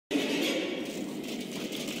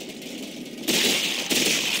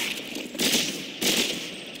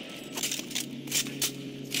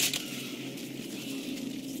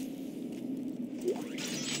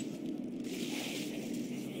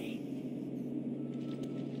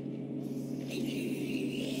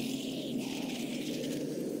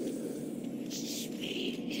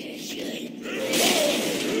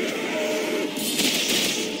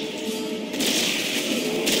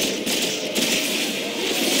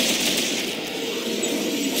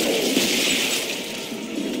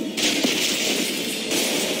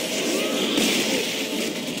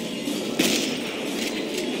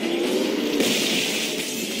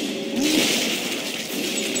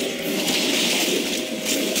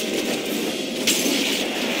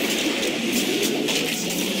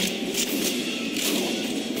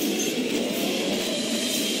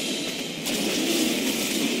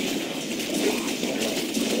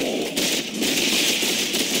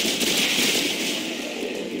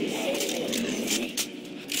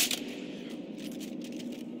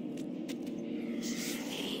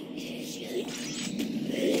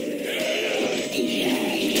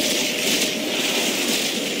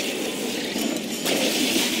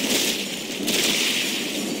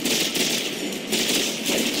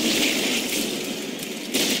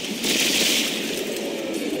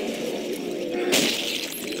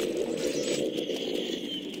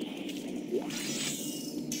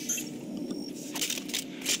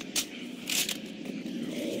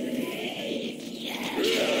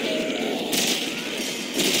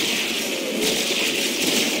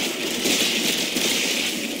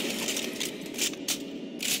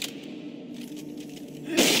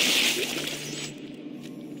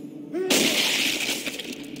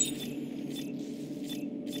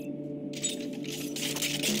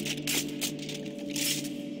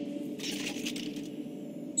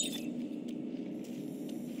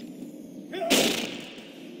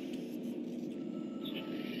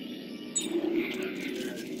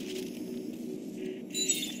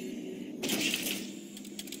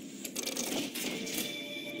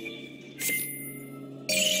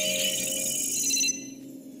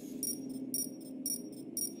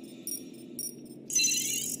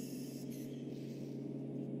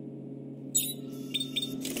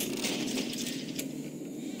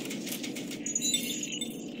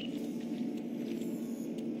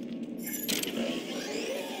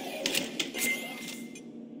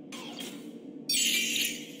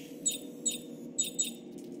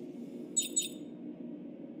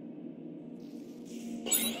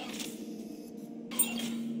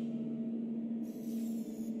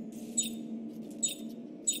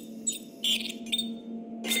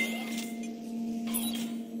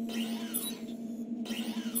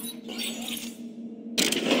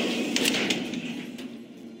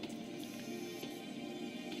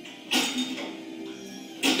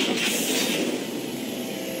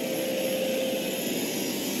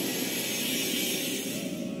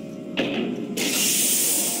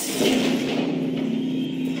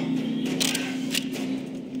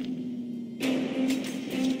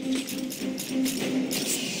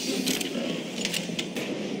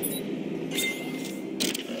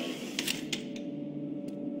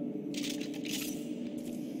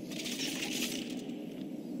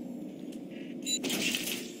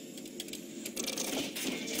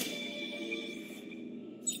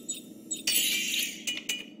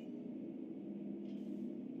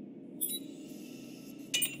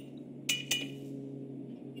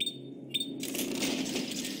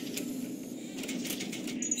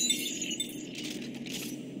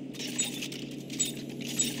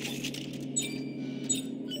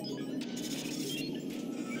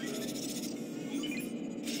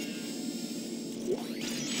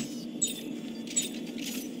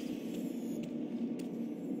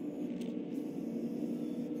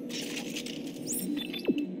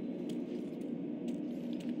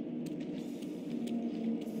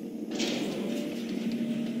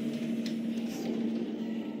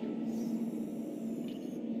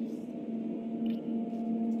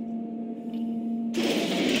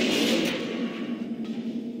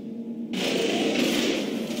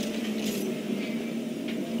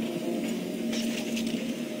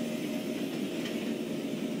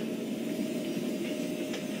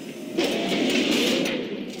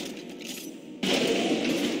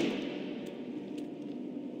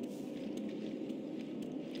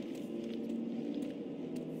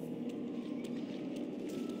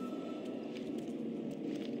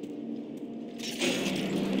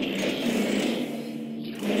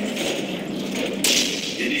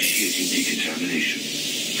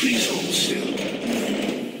Please hold still.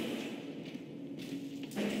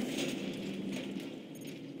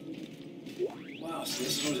 Wow, so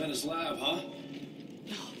this is Rosetta's lab, huh?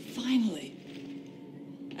 Oh, finally.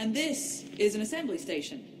 And this is an assembly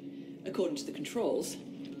station, according to the controls.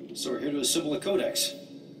 So we're here to assemble a codex.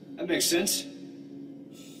 That makes sense.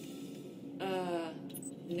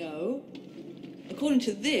 No. According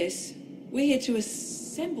to this, we're here to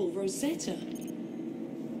assemble Rosetta.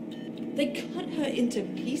 They cut her into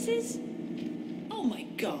pieces? Oh my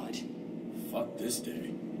god. Fuck this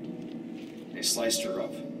day. They sliced her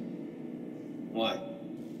up. Why?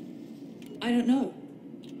 I don't know.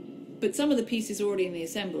 But some of the pieces are already in the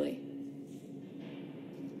assembly.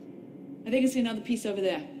 I think I see another piece over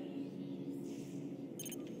there.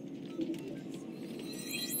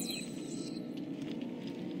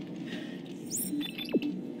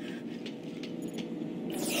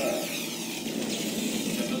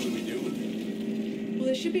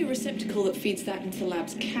 There should be a receptacle that feeds that into the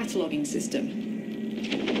lab's cataloging system.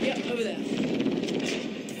 Yep, over there.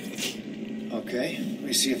 Okay, let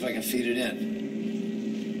me see if I can feed it in.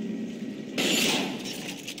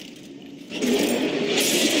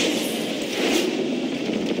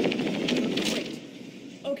 Great.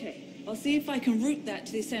 Okay, I'll see if I can route that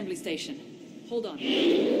to the assembly station. Hold on.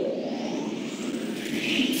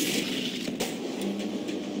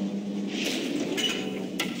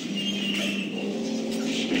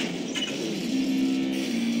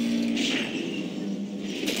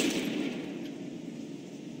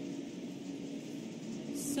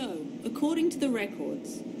 According to the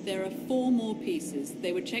records, there are 4 more pieces.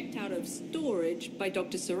 They were checked out of storage by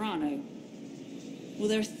Dr. Serrano. Well,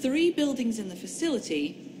 there are 3 buildings in the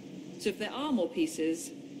facility, so if there are more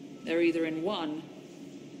pieces, they're either in one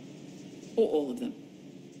Or all of them?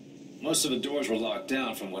 Most of the doors were locked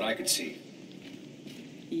down from what I could see.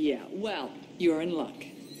 Yeah, well, you're in luck.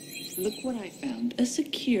 Look what I found. A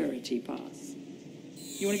security pass.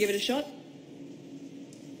 You want to give it a shot?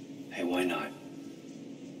 Hey, why not?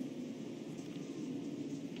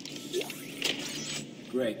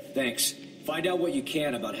 Great, thanks. Find out what you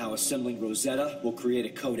can about how assembling Rosetta will create a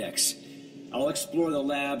codex. I'll explore the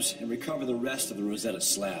labs and recover the rest of the Rosetta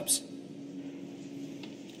slabs.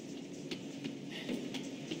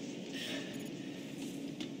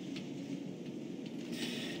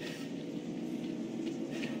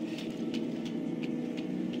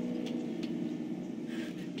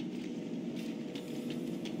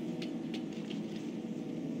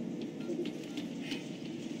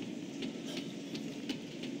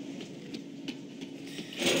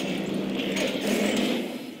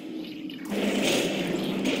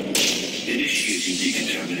 Initiating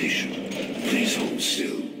decontamination. Please hold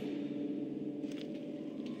still.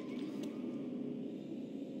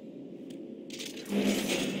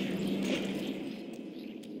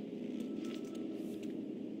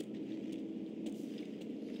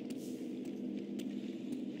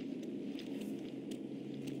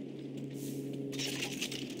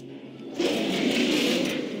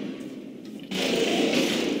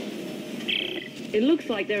 It looks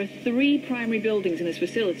like there are 3 primary buildings in this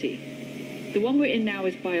facility. The one we're in now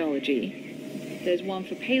is biology. There's one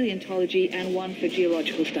for paleontology and one for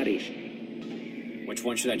geological studies. Which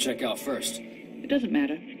one should I check out first? It doesn't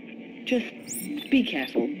matter. Just be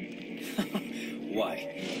careful.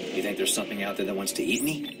 Why? You think there's something out there that wants to eat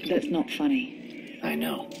me? That's not funny. I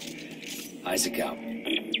know. Isaac out.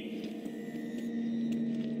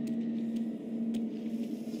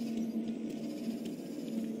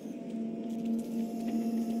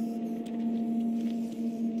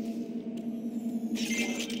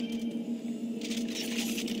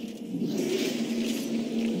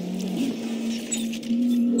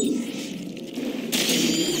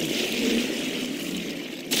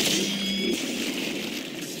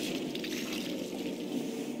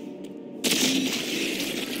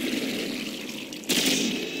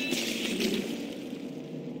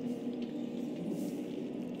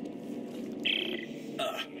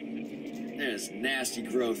 There's nasty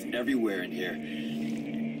growth everywhere in here.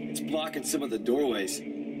 It's blocking some of the doorways.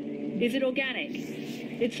 Is it organic?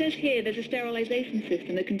 It says here there's a sterilization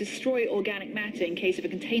system that can destroy organic matter in case of a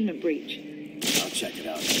containment breach. I'll check it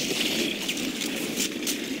out.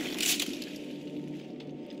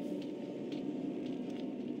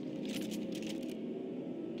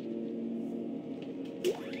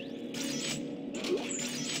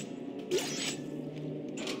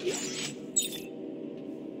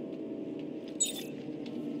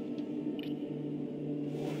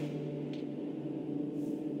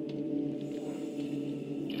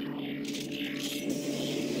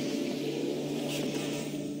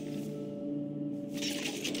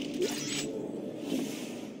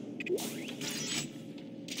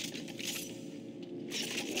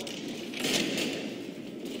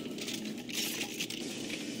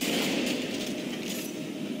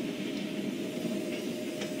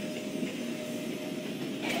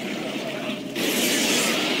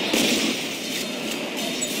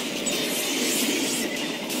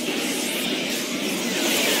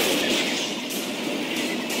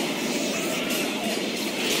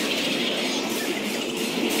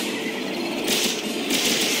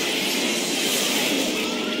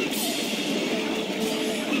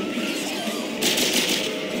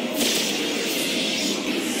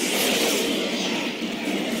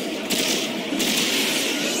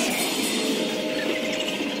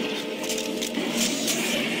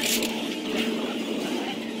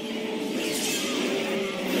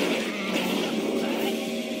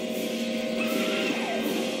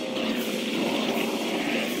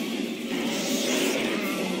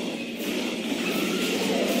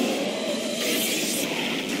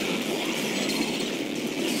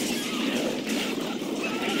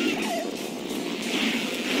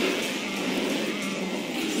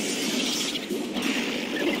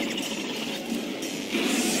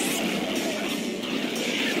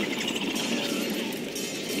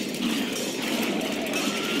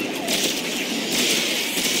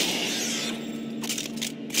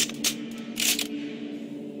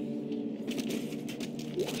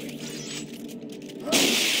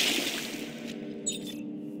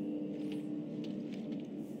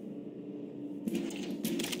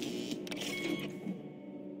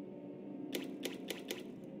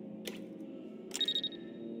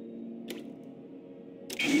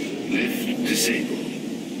 Disabled.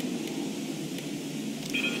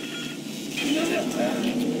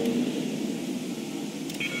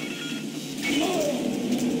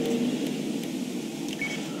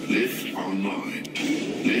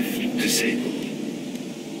 disabled.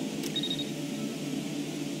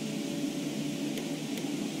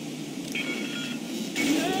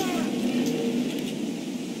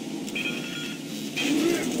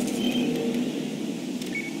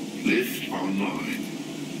 Lift online.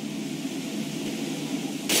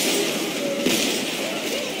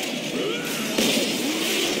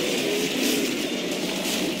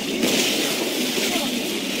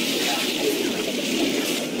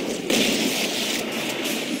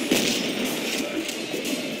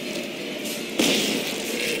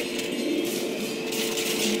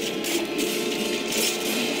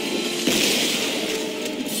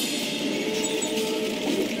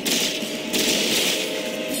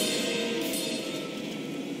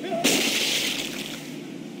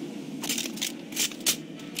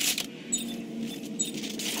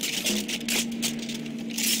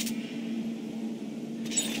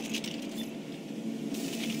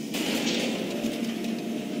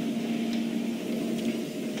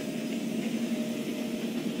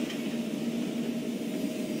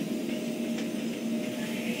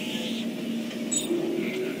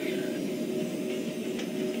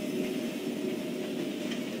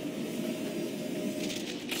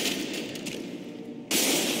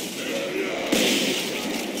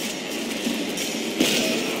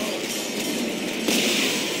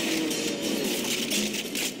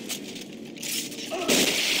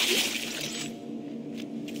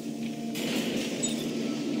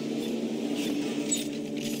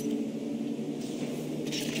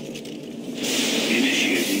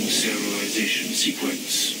 Initiating sterilization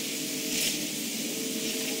sequence.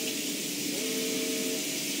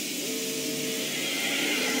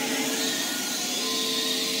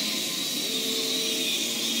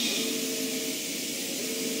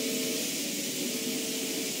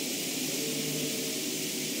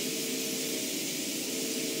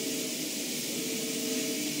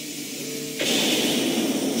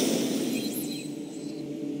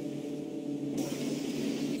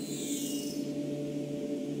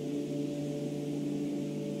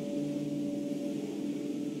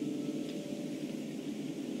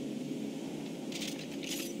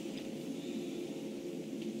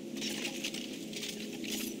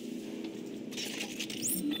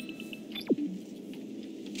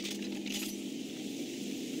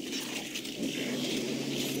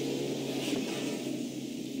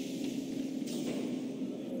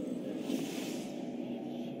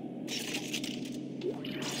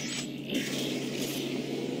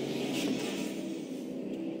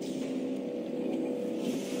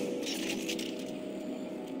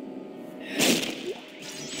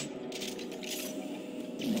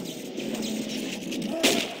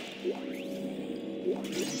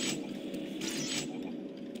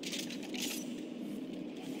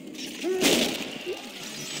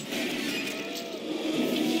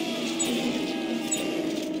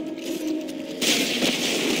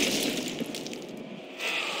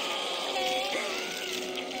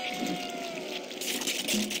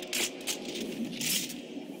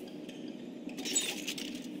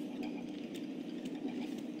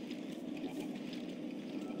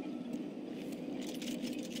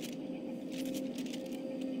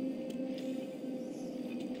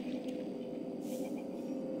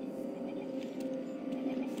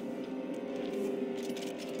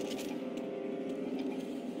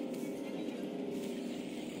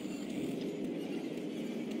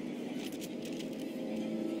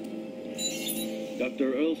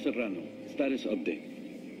 Dr. Earl Serrano, status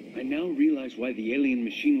update. I now realize why the alien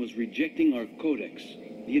machine was rejecting our codex.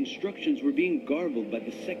 The instructions were being garbled by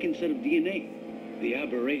the second set of DNA. The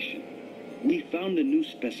aberration. We found a new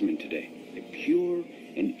specimen today. A pure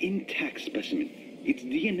and intact specimen. Its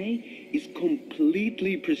DNA is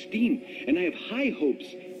completely pristine, and I have high hopes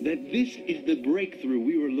that this is the breakthrough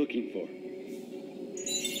we were looking for.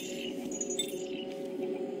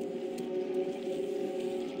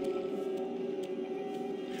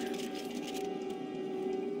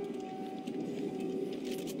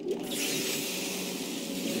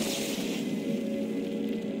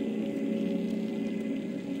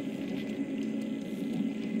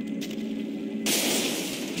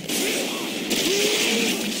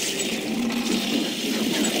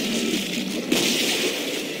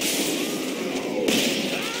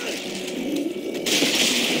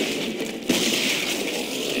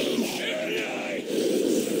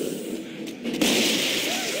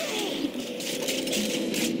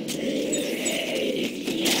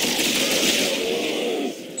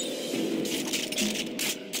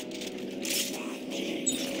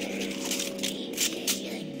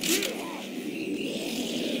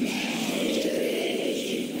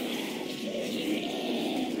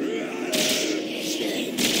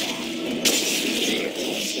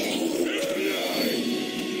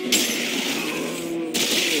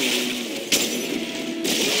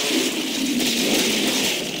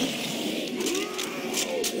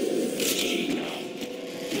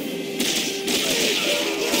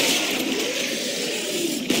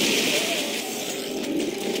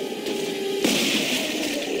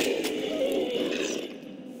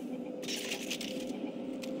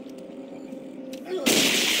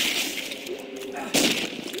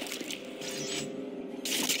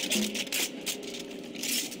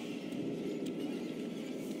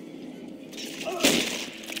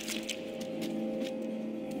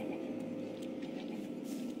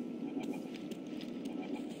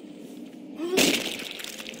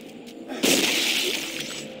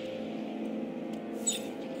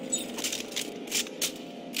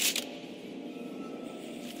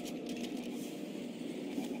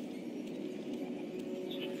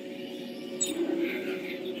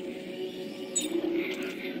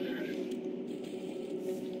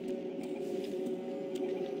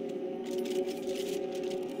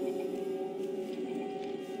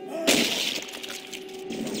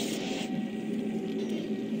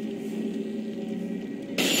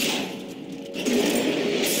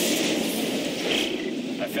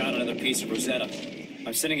 found another piece of Rosetta.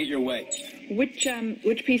 I'm sending it your way.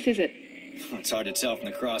 Which piece is it? It's hard to tell from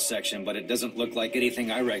the cross-section, but it doesn't look like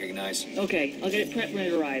anything I recognize. Okay, I'll get it prepped when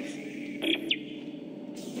it arrives.